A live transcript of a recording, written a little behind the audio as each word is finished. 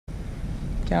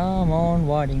Come on,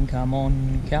 whiting, come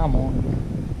on, come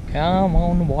on. Come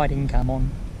on, whiting, come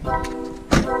on.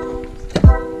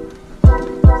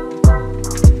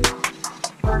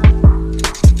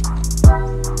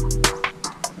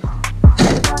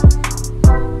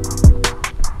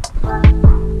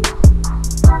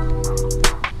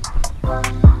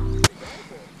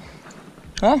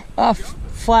 Huh?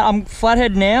 I'm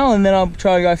flathead now, and then I'll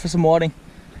try to go for some whiting.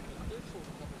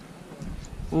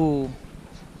 Ooh,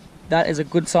 that is a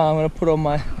good sign. I'm gonna put on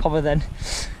my popper then.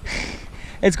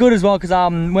 It's good as well because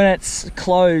when it's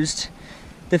closed,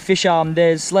 the fish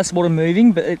there's less water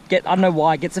moving, but I don't know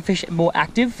why, it gets the fish more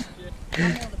active.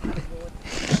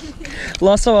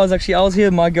 Last time I was here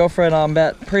with my girlfriend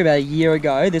probably about a year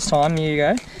ago. But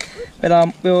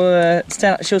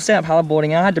she was stand-up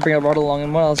paddleboarding. I had to bring a rod along,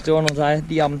 and what I was doing was I had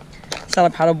the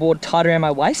stand-up paddleboard tied around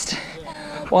my waist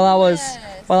while I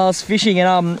was fishing,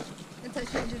 and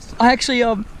I actually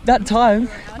that time,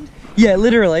 yeah,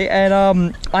 literally, and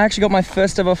I actually got my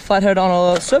first ever flathead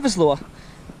on a surface lure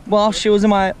while she was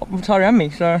tied around me.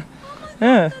 So,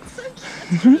 yeah.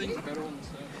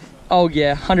 Oh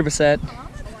yeah, 100%.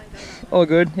 All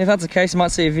good. If that's the case, you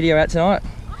might see a video out tonight.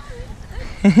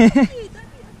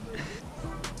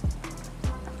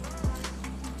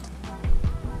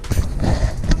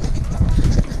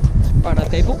 Righto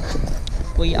people,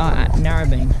 we are at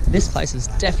Narrabeen. This place is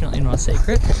definitely not a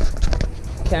secret.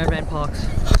 Caravan park's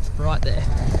right there.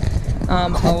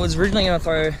 I was originally going to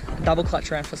throw a double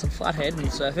clutch around for some flathead in the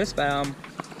surface, but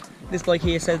this bloke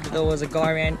here said that there was a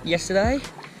guy around yesterday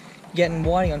getting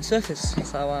whiting on surface,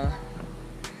 so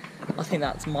I think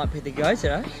that might be the go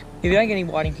today. If we don't get any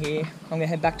whiting here, I'm going to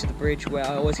head back to the bridge where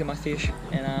I always get my fish,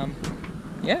 and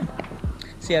yeah,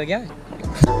 see how we go.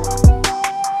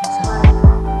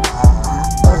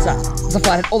 What's that? It's a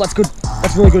flathead. Oh, that's good.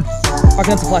 That's really good. I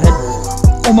reckon that's a flathead.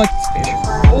 Oh my fish.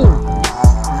 Oh.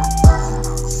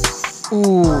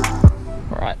 Ooh.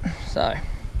 Alright, so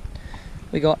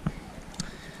we got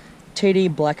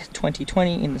TD Black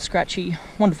 2020 in the scratchy,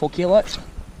 1 to 4 kilos.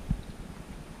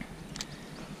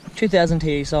 2000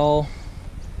 TD sole,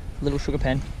 little sugar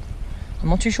pen. I'm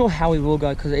not too sure how we will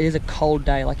go because it is a cold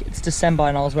day. Like, it's December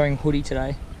and I was wearing a hoodie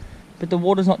today, but the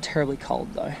water's not terribly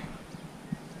cold though.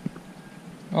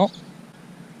 Oh,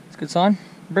 it's a good sign.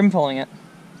 Brim following it.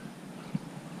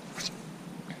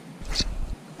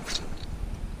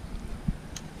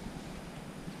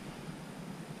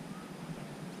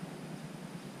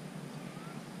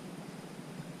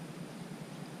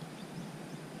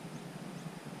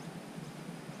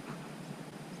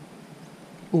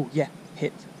 Oh yeah,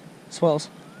 hit. Swells.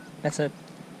 That's a...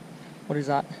 what is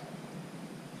that?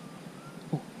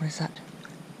 Oh, what is that?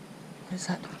 What is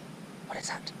that? What is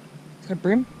that? Is that a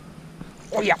brim?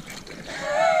 Oh yeah!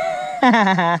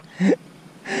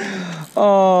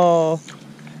 Oh,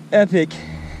 epic.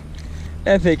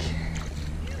 Epic.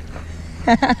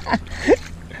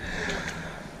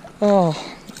 Oh.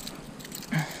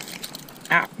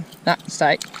 Ah, nah,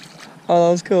 stay. Oh,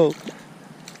 that was cool.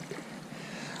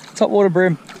 Top water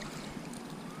brim.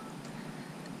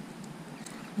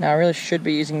 Now I really should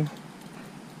be using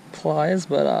pliers,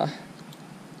 but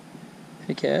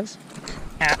who cares?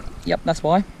 Ah, yep, that's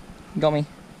why. Got me.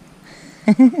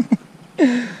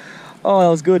 Oh, that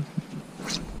was good.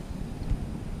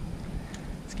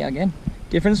 Let's go again.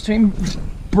 Difference between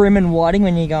brim and whiting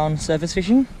when you go on surface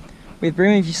fishing. With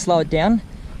brim, if you slow it down,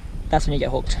 that's when you get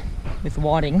hooked. With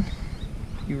whiting,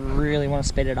 you really want to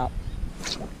speed it up.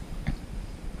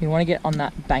 You want to get on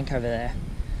that bank over there,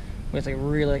 where it's like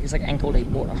it's like ankle deep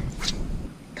water.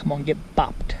 Come on, get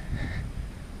bopped.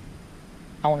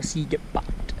 I want to see you get bopped.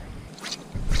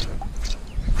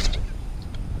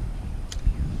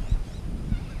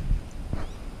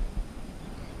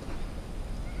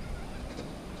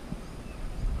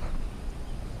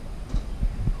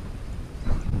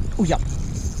 Oh yeah.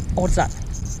 Oh, what's that?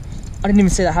 I didn't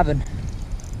even see that happen.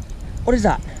 What is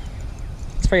that?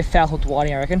 It's very foul hooked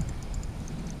whiting, I reckon.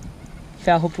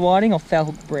 Foul hooked whiting or foul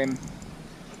hooked brim.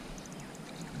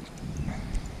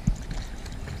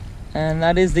 And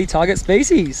that is the target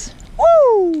species.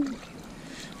 Woo!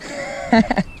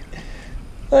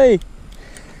 Hey!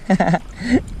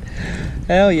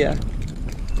 Hell yeah.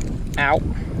 Ow.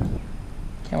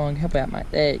 Come on, help out, mate.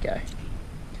 There you go.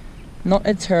 Not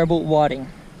a terrible whiting.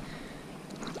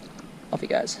 Off he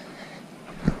goes.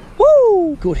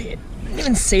 Woo! Good hit. I didn't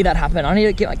even see that happen. I need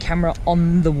to get my camera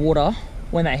on the water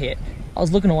when that hit. I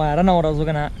was looking away. I don't know what I was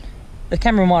looking at. The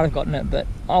camera might have gotten it, but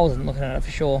I wasn't looking at it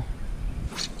for sure.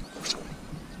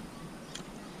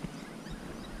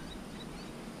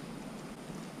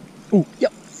 Oh,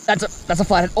 yep. That's a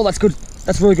flathead. Oh, that's good.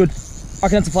 That's really good. I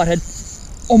reckon that's a flathead.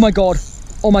 Oh my god.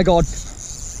 Oh my god.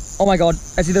 Oh my god.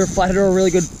 That's either a flathead or a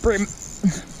really good brim.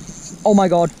 Oh my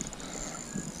god.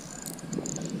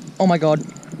 Oh my god.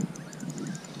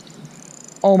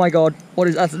 Oh my god. What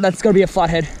is that? That's gotta be a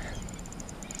flathead.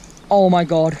 Oh my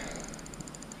god.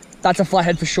 That's a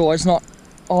flathead for sure. It's not.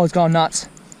 Oh, it's gone nuts.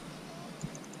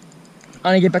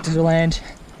 I need to get back to the land.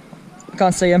 I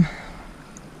can't see him.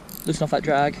 Loosen off that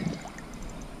drag.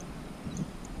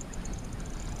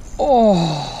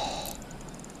 Oh.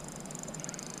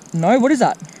 No, what is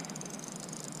that?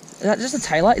 Is that just a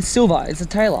tailor? It's silver. It's a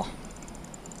tailor.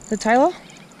 Is it a tailor?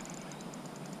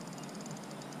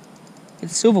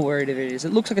 It's silver wherever it is.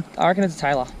 It looks like I reckon it's a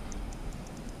tailor.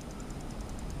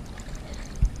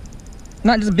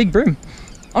 No, just a big brim.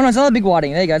 Oh no, it's another big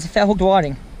whiting. There you go. It's a foul hooked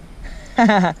whiting.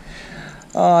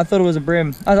 Oh, I thought it was a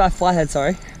brim. Oh, a flathead,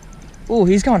 sorry. Oh,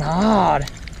 he's going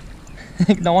hard.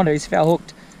 No wonder he's foul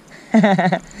hooked.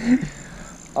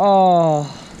 Oh.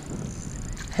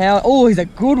 How? Oh, he's a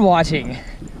good whiting.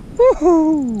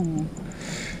 Woohoo!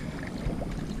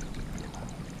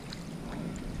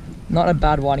 Not a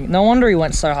bad whiting. No wonder he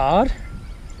went so hard.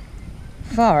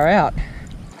 Far out.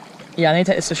 Yeah, I need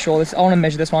to take this to shore. I want to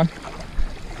measure this one.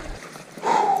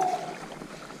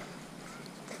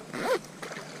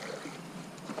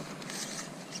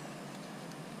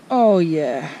 Oh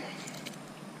yeah.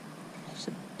 It's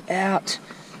about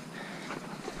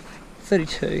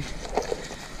 32.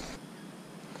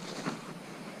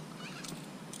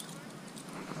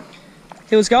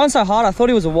 He was going so hard, I thought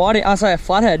he was a whiting. I say a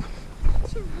flathead.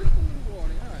 That's a ripple little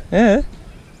whiting, eh? Yeah.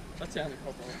 That's the only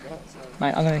problem I've got. So.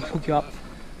 Mate, I'm gonna hook you up.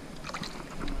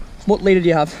 What leader do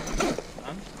you have?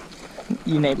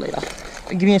 You need leader.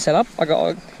 Give me a setup.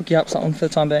 I'll hook you up something for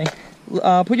the time being.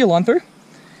 Put your line through.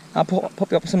 I'll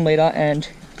pop you up with some leader and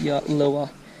your lure.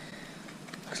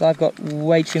 Because I've got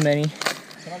way too many.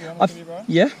 Can I be honest with you, bro?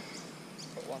 Yeah?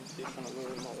 Got one fish on a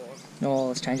lure in my rod. Oh,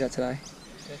 let's change that today.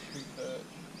 Estuary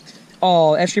perch.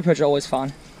 Oh, estuary perch are always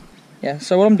fun. Yeah,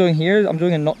 so what I'm doing here is I'm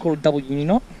doing a knot called a double uni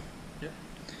knot. Yeah.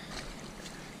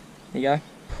 There you go.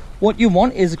 What you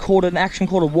want is called an action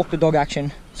called a walk the dog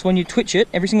action. So when you twitch it,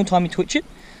 every single time you twitch it,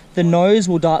 the nose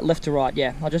will dart left to right.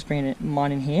 Yeah, I'll just bring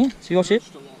mine in here. So you watch it,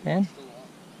 man.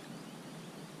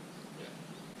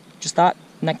 Just that,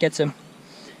 and that gets him.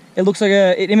 It looks like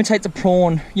it imitates a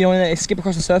prawn. You know when they skip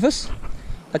across the surface?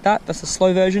 Like that, that's the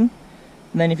slow version.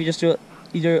 And then if you just do it,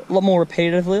 you do it a lot more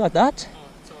repetitively like that.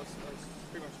 So it's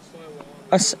pretty much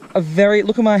a slow wind. A very,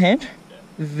 look at my hand.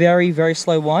 Very, very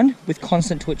slow wind with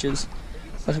constant twitches.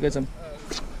 That's what gets him.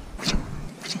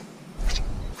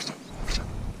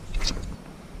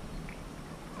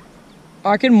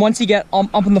 I reckon once you get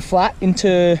up on the flat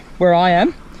into where I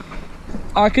am,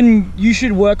 I reckon you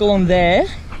should work along there.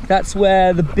 That's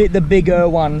where the bigger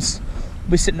ones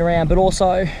will be sitting around, but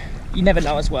also you never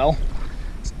know as well.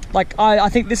 Like I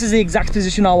think this is the exact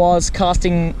position I was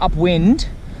casting upwind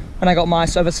when I got my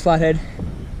surface flathead.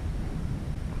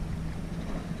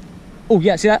 Oh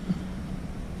yeah, see that?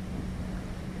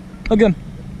 Look at him.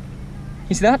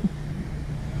 You see that?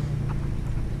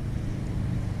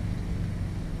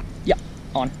 Yeah,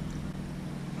 on.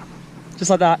 Just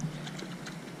like that.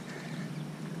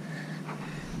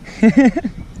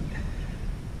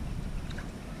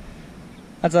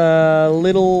 That's a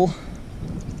little,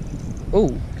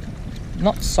 oh,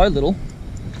 not so little.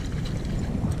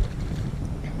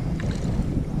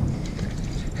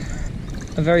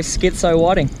 A very schizo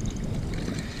whiting.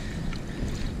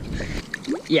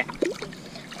 Yeah.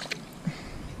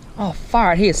 Oh,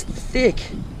 far out, he is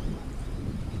thick.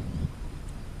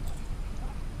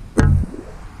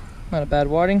 Not a bad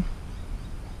whiting.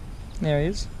 There he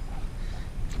is.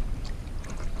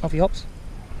 Off he hops.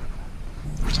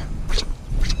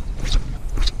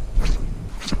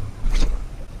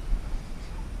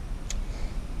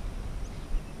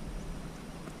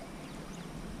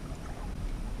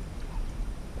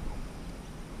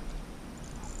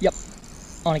 Yep,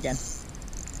 on again.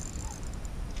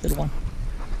 Little one.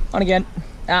 On again.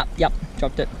 Ah, yep,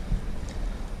 dropped it.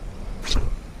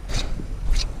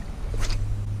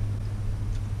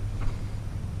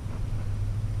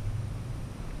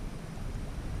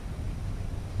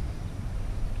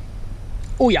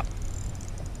 Oh yeah,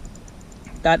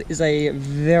 that is a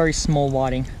very small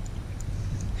whiting.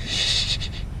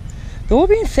 They're all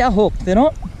being foul hooked, they're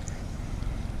not.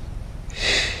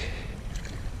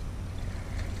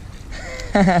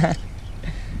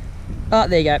 Oh,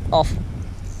 there you go, off,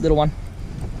 little one.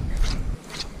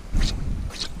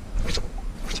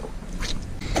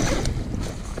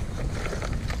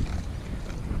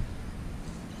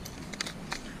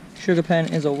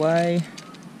 Sugapenn is away.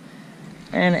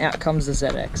 And out comes the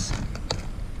ZX.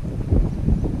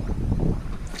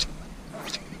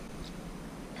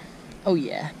 Oh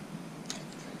yeah.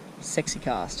 Sexy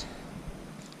cast.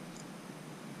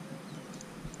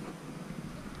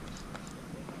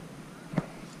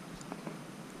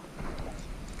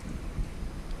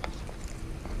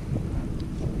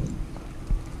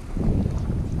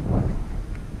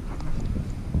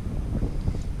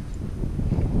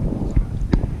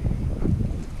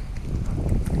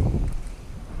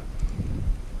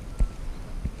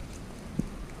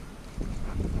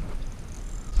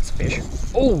 It's a fish.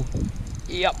 Oh,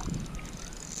 yep.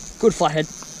 Good flathead.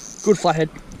 Good flathead.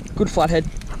 Good flathead.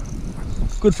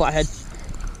 Good flathead.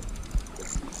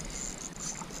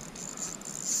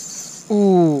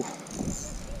 Ooh.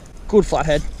 Good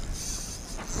flathead.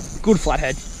 Good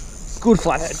flathead. Good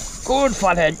flathead. Good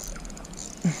flathead.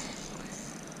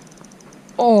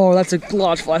 Oh, that's a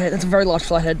large flathead. That's a very large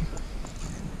flathead.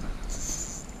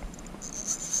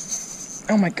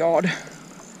 Oh my god.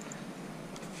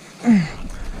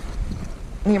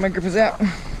 Let me get my grippers out.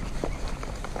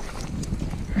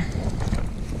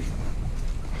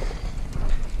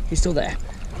 He's still there.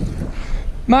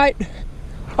 Mate,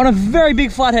 on a very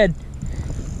big flathead.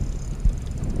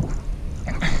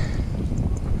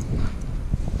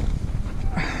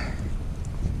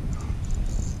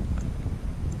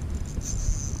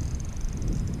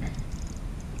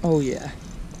 Oh yeah.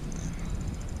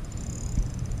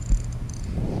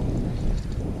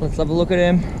 Let's have a look at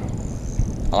him.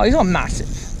 Oh, he's not massive.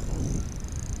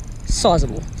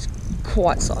 Sizable. He's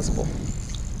quite sizable.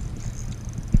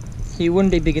 He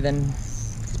wouldn't be bigger than...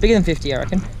 It's bigger than 50, I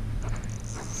reckon.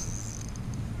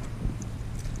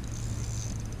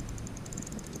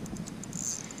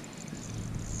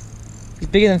 He's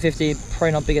bigger than 50,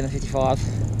 probably not bigger than 55.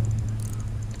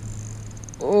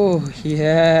 Oh,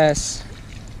 yes.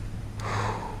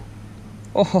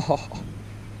 Oh,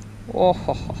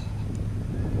 oh,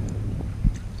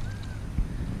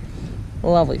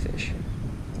 lovely fish.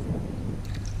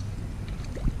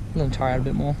 Let him tire out a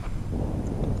bit more.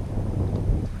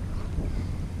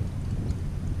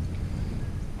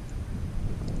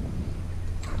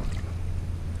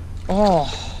 Oh,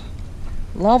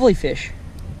 lovely fish.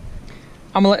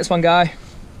 I'm gonna let this one go.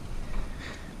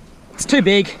 It's too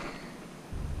big.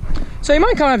 So you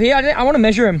might come over here. I want to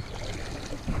measure him.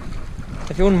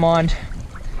 If you wouldn't mind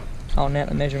holding out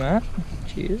the measurement.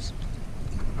 Cheers.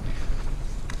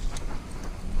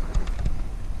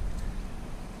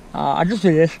 I just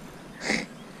do this.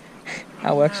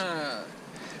 That works.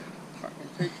 Fucking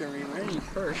picture me ready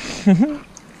first.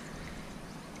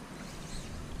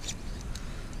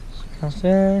 Cast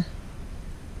there.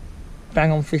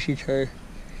 Bang on fishy too.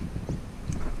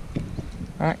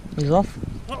 Alright, he's off.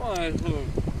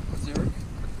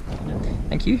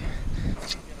 Thank you.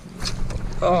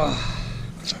 Oh.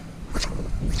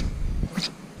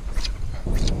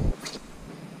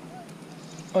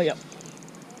 Oh, yep.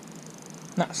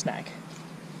 Not a snag.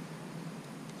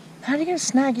 How do you get a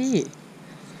snag here?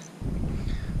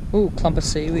 Ooh, clump of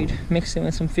seaweed mixed in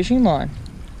with some fishing line.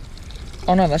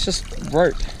 Oh no, that's just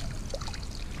rope.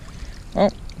 Oh.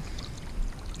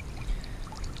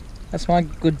 That's my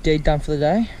good deed done for the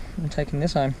day. I'm taking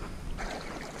this home.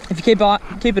 If you keep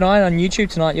an eye on YouTube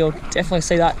tonight, you'll definitely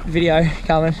see that video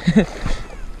coming.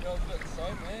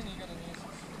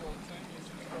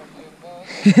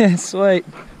 Yeah, sweet.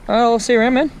 Alright, I'll see you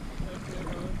around, man.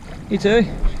 You too.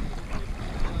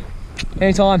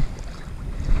 Anytime.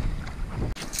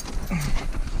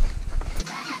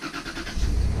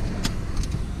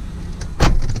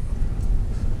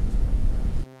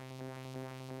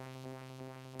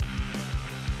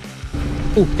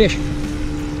 Oh, fish.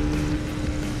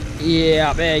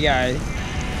 Yeah, there you go.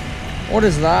 What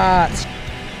is that?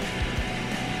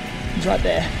 He's right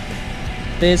there.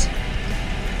 Biz.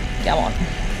 Come on.